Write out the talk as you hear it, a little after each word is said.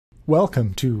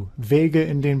Welcome to Wege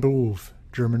in den Beruf,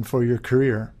 German for your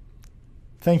career.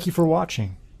 Thank you for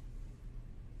watching.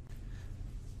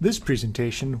 This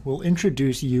presentation will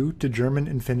introduce you to German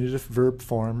infinitive verb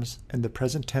forms and the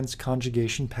present tense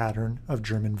conjugation pattern of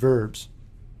German verbs.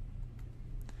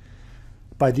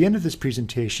 By the end of this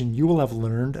presentation, you will have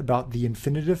learned about the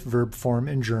infinitive verb form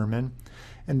in German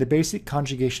and the basic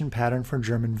conjugation pattern for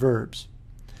German verbs.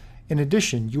 In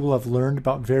addition, you will have learned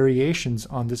about variations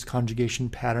on this conjugation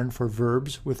pattern for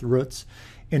verbs with roots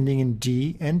ending in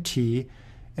D and T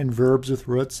and verbs with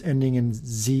roots ending in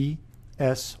Z,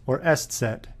 S, or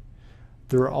St.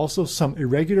 There are also some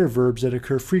irregular verbs that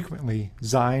occur frequently,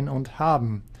 sein und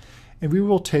haben, and we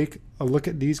will take a look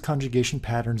at these conjugation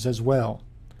patterns as well.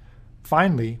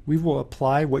 Finally, we will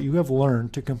apply what you have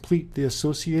learned to complete the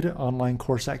associated online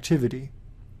course activity.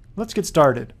 Let's get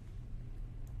started.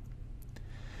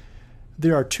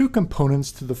 There are two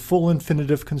components to the full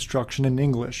infinitive construction in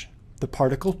English, the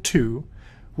particle to,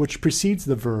 which precedes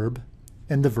the verb,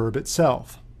 and the verb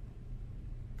itself.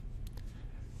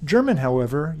 German,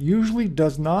 however, usually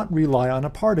does not rely on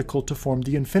a particle to form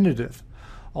the infinitive,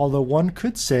 although one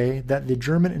could say that the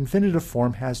German infinitive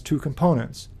form has two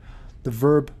components, the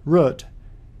verb root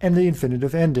and the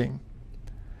infinitive ending.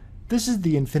 This is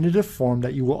the infinitive form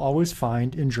that you will always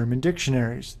find in German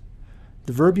dictionaries.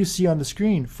 The verb you see on the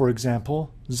screen, for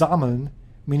example, sammeln,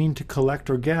 meaning to collect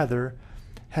or gather,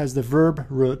 has the verb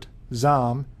root,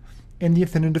 sam, and the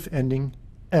infinitive ending,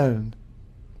 eln.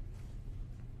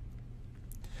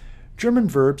 German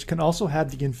verbs can also have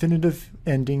the infinitive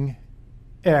ending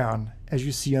ern, as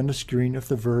you see on the screen of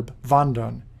the verb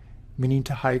wandern, meaning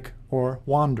to hike or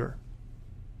wander.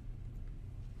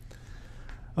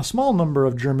 A small number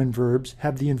of German verbs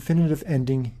have the infinitive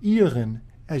ending ihren,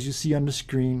 as you see on the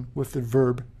screen with the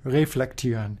verb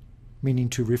reflektieren, meaning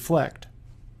to reflect.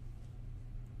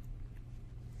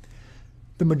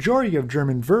 The majority of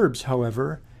German verbs,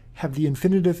 however, have the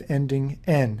infinitive ending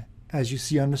n, as you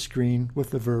see on the screen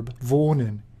with the verb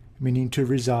wohnen, meaning to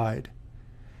reside.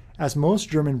 As most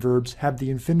German verbs have the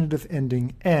infinitive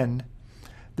ending n,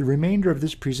 the remainder of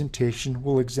this presentation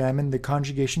will examine the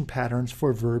conjugation patterns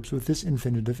for verbs with this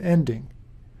infinitive ending.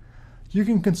 You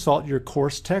can consult your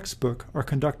course textbook or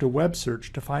conduct a web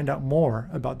search to find out more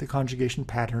about the conjugation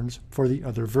patterns for the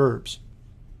other verbs.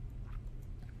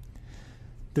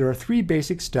 There are three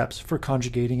basic steps for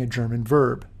conjugating a German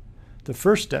verb. The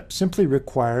first step simply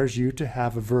requires you to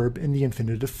have a verb in the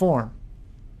infinitive form.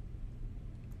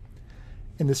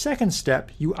 In the second step,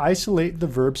 you isolate the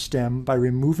verb stem by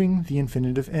removing the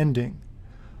infinitive ending.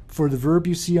 For the verb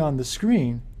you see on the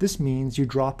screen, this means you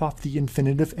drop off the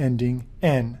infinitive ending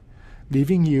n,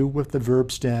 leaving you with the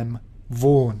verb stem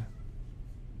wohn.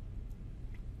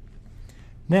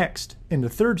 Next, in the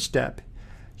third step,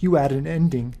 you add an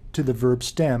ending to the verb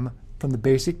stem from the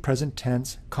basic present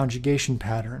tense conjugation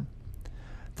pattern.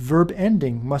 The verb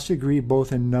ending must agree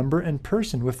both in number and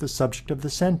person with the subject of the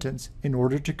sentence in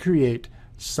order to create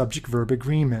subject-verb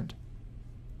agreement.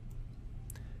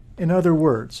 In other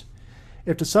words,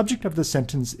 if the subject of the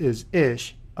sentence is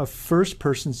ich, a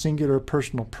first-person singular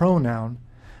personal pronoun,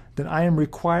 then I am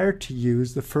required to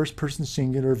use the first-person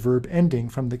singular verb ending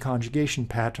from the conjugation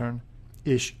pattern,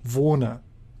 ich wohne.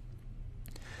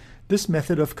 This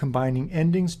method of combining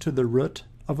endings to the root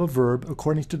of a verb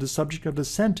according to the subject of the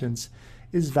sentence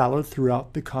is valid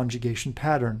throughout the conjugation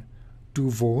pattern. Du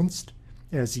wohnst,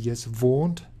 sie es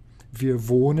wohnt, wir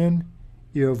wohnen,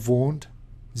 ihr wohnt,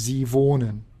 sie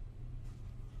wohnen.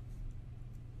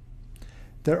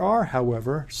 There are,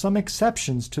 however, some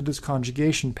exceptions to this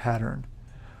conjugation pattern.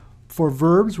 For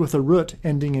verbs with a root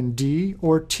ending in D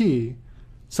or T,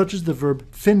 such as the verb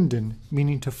finden,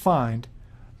 meaning to find,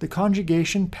 the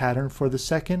conjugation pattern for the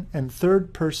second and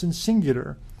third person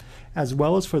singular, as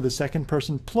well as for the second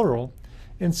person plural,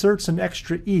 inserts an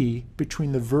extra E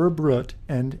between the verb root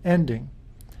and ending.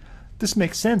 This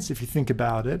makes sense if you think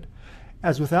about it,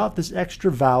 as without this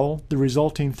extra vowel, the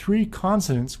resulting three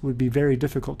consonants would be very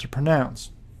difficult to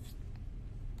pronounce.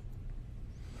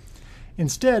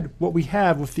 Instead, what we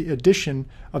have with the addition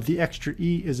of the extra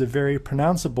E is a very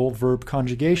pronounceable verb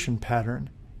conjugation pattern.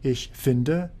 Ich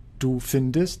finde, du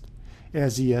findest,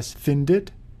 sie es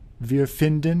findet, wir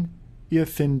finden, ihr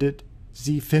findet,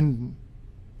 sie finden.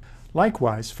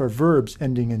 Likewise, for verbs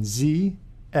ending in Z,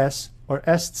 S, or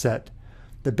St,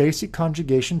 the basic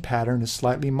conjugation pattern is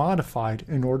slightly modified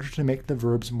in order to make the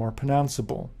verbs more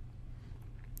pronounceable.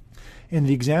 In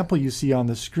the example you see on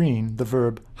the screen, the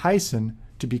verb heißen,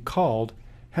 to be called,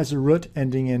 has a root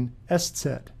ending in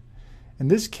St. In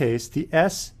this case, the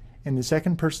S in the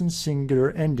second person singular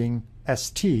ending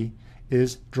st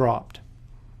is dropped.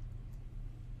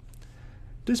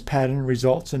 This pattern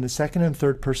results in the second and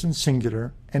third person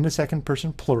singular and the second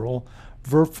person plural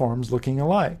verb forms looking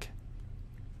alike.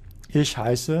 Ich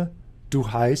heiße, du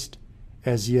heißt,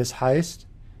 sie es heißt,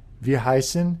 wir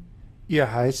heißen, ihr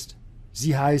heißt,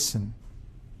 sie heißen.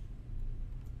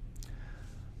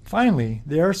 Finally,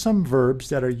 there are some verbs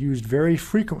that are used very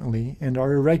frequently and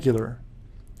are irregular.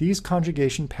 These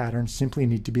conjugation patterns simply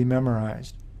need to be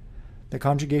memorized. The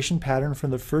conjugation pattern for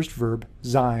the first verb,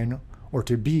 sein, or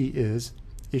to be, is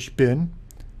Ich bin,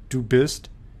 du bist,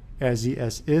 sie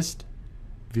es ist,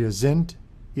 wir sind,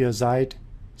 ihr seid,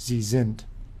 sie sind.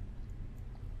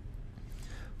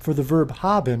 For the verb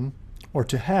haben, or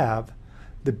to have,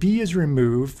 the be is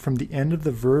removed from the end of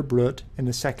the verb root in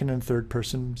the second and third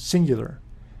person singular.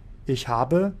 Ich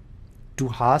habe, du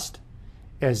hast,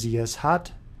 sie es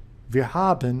hat, wir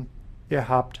haben, ihr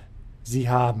habt, sie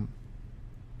haben.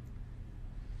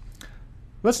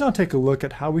 Let's now take a look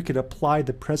at how we could apply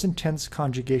the present tense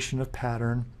conjugation of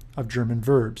pattern of German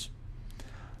verbs.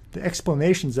 The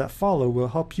explanations that follow will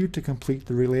help you to complete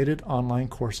the related online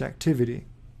course activity.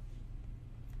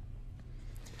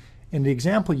 In the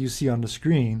example you see on the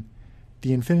screen,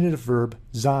 the infinitive verb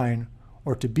sein,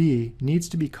 or to be, needs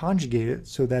to be conjugated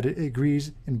so that it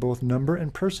agrees in both number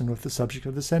and person with the subject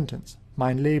of the sentence,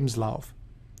 mein Lebenslauf.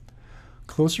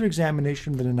 Closer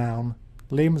examination of the noun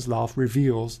Lebenslauf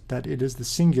reveals that it is the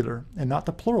singular and not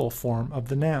the plural form of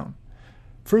the noun.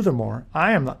 Furthermore,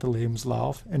 I am not the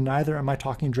Lebenslauf, and neither am I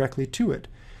talking directly to it,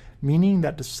 meaning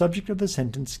that the subject of the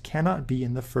sentence cannot be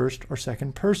in the first or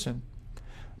second person.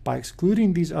 By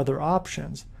excluding these other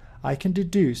options, I can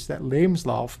deduce that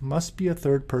Lebenslauf must be a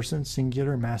third-person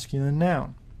singular masculine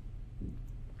noun.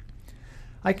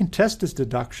 I can test this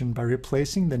deduction by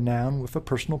replacing the noun with a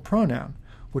personal pronoun,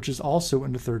 which is also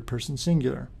in the third-person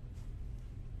singular.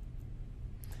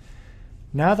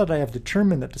 Now that I have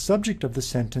determined that the subject of the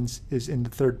sentence is in the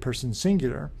third-person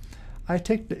singular, I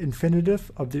take the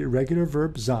infinitive of the irregular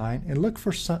verb sein and look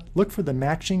for the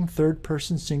matching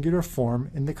third-person singular form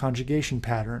in the conjugation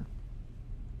pattern.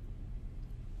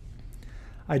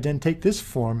 I then take this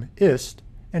form, ist,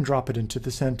 and drop it into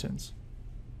the sentence.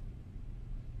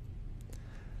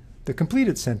 The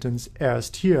completed sentence,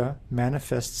 erst hier,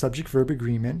 manifests subject-verb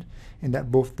agreement in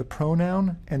that both the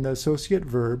pronoun and the associate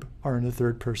verb are in the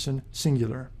third person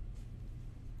singular.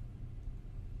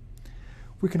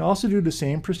 We can also do the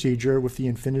same procedure with the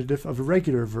infinitive of a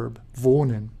regular verb,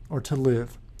 wohnen, or to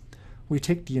live. We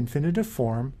take the infinitive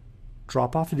form,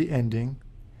 drop off the ending,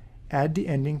 add the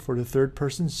ending for the third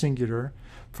person singular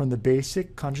from the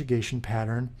basic conjugation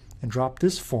pattern, and drop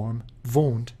this form,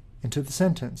 wohnt, into the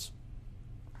sentence.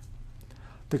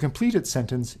 The completed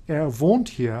sentence, wohnt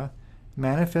hier,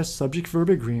 manifests subject-verb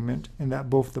agreement in that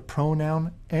both the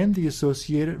pronoun and the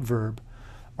associated verb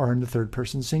are in the third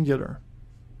person singular.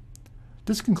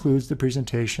 This concludes the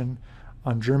presentation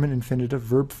on German infinitive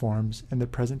verb forms and the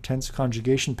present tense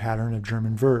conjugation pattern of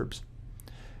German verbs.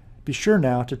 Be sure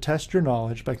now to test your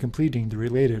knowledge by completing the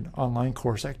related online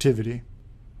course activity.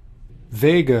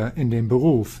 Wege in dem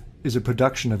Beruf is a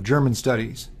production of German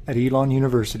Studies at Elon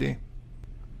University.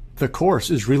 The course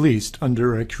is released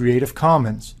under a Creative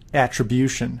Commons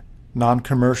Attribution,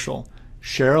 Non-Commercial,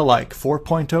 Share-alike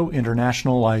 4.0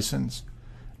 International License.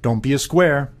 Don't be a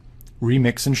square,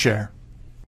 remix and share.